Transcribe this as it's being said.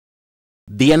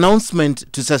The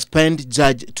announcement to suspend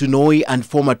Judge Tunoi and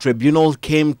former tribunal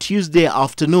came Tuesday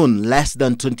afternoon, less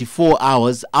than 24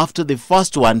 hours after the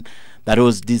first one that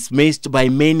was dismissed by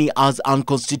many as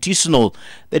unconstitutional.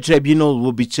 The tribunal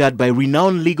will be chaired by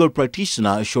renowned legal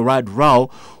practitioner Sharad Rao,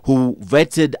 who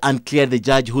vetted and cleared the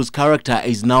judge whose character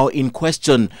is now in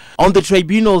question. On the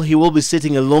tribunal, he will be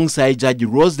sitting alongside Judge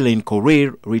Roslyn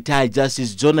Korir, retired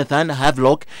Justice Jonathan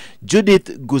Havelock,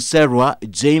 Judith Guserwa,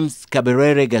 James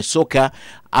Kaberere Gashoka,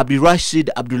 Abdirashid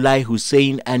Abdullahi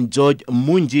Hussein, and George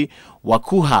Munji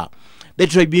Wakuha. The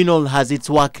tribunal has its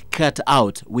work cut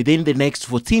out. Within the next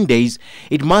 14 days,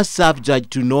 it must serve Judge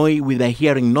Tunoi with a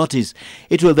hearing notice.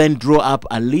 It will then draw up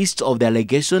a list of the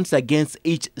allegations against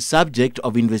each subject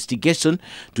of investigation,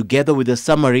 together with a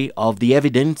summary of the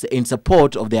evidence in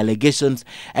support of the allegations,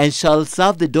 and shall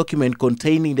serve the document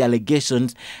containing the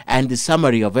allegations and the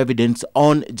summary of evidence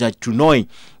on Judge Tunoi.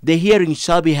 The hearing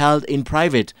shall be held in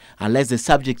private unless the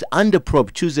subject under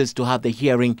probe chooses to have the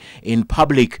hearing in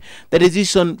public. The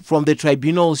decision from the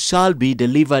tribunal shall be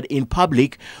delivered in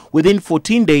public within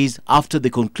 14 days after the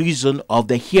conclusion of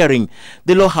the hearing.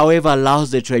 The law, however,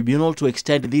 allows the tribunal to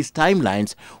extend these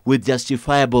timelines with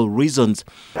justifiable reasons.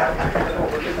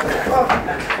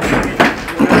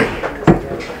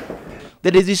 The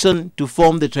decision to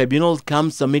form the tribunal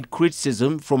comes amid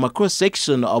criticism from a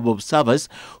cross-section of observers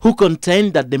who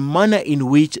contend that the manner in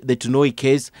which the Tunoi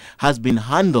case has been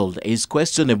handled is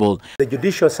questionable. The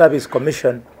Judicial Service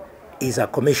Commission is a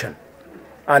commission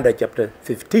under Chapter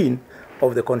 15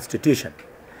 of the Constitution.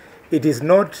 It is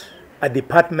not a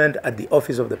department at the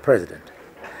office of the President.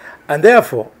 And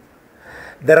therefore,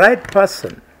 the right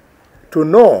person to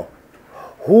know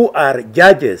who are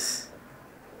judges,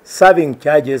 serving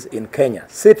judges in Kenya,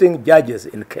 sitting judges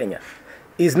in Kenya,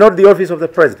 is not the office of the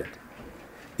President,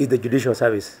 it's the Judicial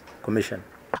Service Commission.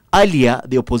 Earlier,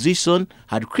 the opposition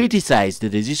had criticized the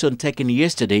decision taken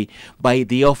yesterday by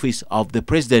the office of the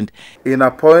President. In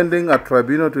appointing a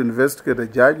tribunal to investigate a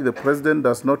judge, the President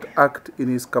does not act in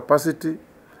his capacity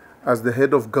as the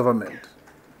head of government.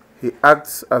 He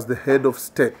acts as the head of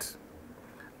state,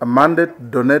 a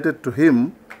mandate donated to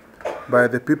him by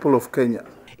the people of Kenya.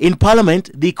 In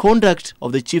Parliament, the conduct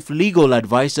of the chief legal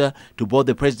advisor to both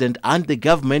the President and the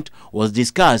government was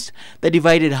discussed. The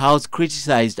divided House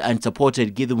criticized and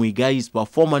supported Githu Muigai's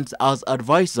performance as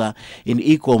advisor in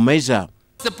equal measure.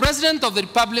 The President of the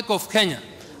Republic of Kenya,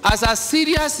 as a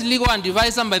serious legal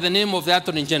advisor by the name of the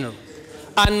Attorney General,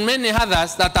 and many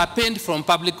others that are paid from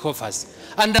public offers.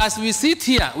 And as we sit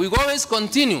here, we always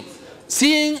continue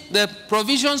seeing the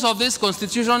provisions of this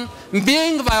Constitution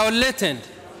being violated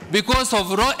because of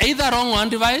either wrong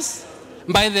advice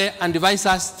by the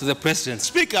advisors to the President.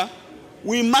 Speaker,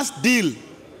 we must be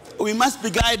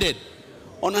guided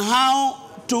on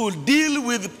how to deal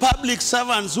with public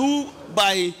servants who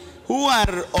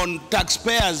are on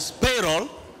taxpayers' payroll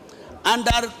and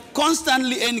are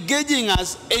constantly engaging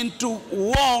us into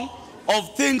war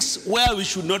of things where we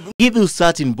should not be. Githu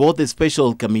sat in both the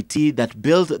special committee that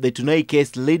built the Tunoi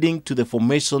case leading to the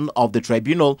formation of the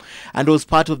tribunal and was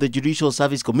part of the Judicial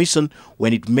Service Commission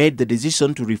when it made the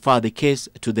decision to refer the case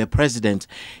to the President.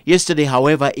 Yesterday,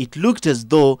 however, it looked as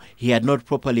though he had not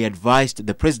properly advised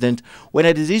the President when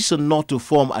a decision not to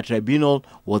form a tribunal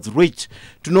was reached.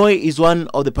 Tunoi is one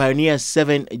of the pioneer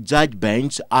 7-judge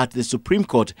bench at the Supreme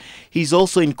Court. He is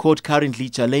also in court currently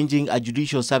challenging a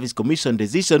Judicial Service Commission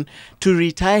decision to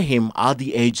retire him at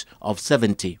the age of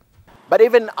 70. But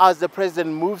even as the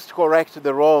President moves to correct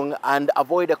the wrong and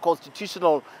avoid a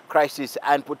constitutional crisis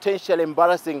and potential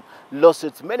embarrassing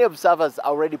lawsuits, many observers are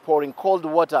already pouring cold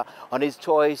water on his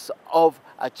choice of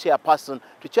a chairperson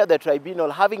to chair the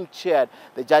tribunal, having chaired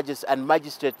the Judges and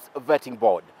Magistrates Vetting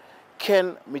Board.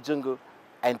 Ken Mijungu,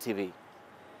 NTV.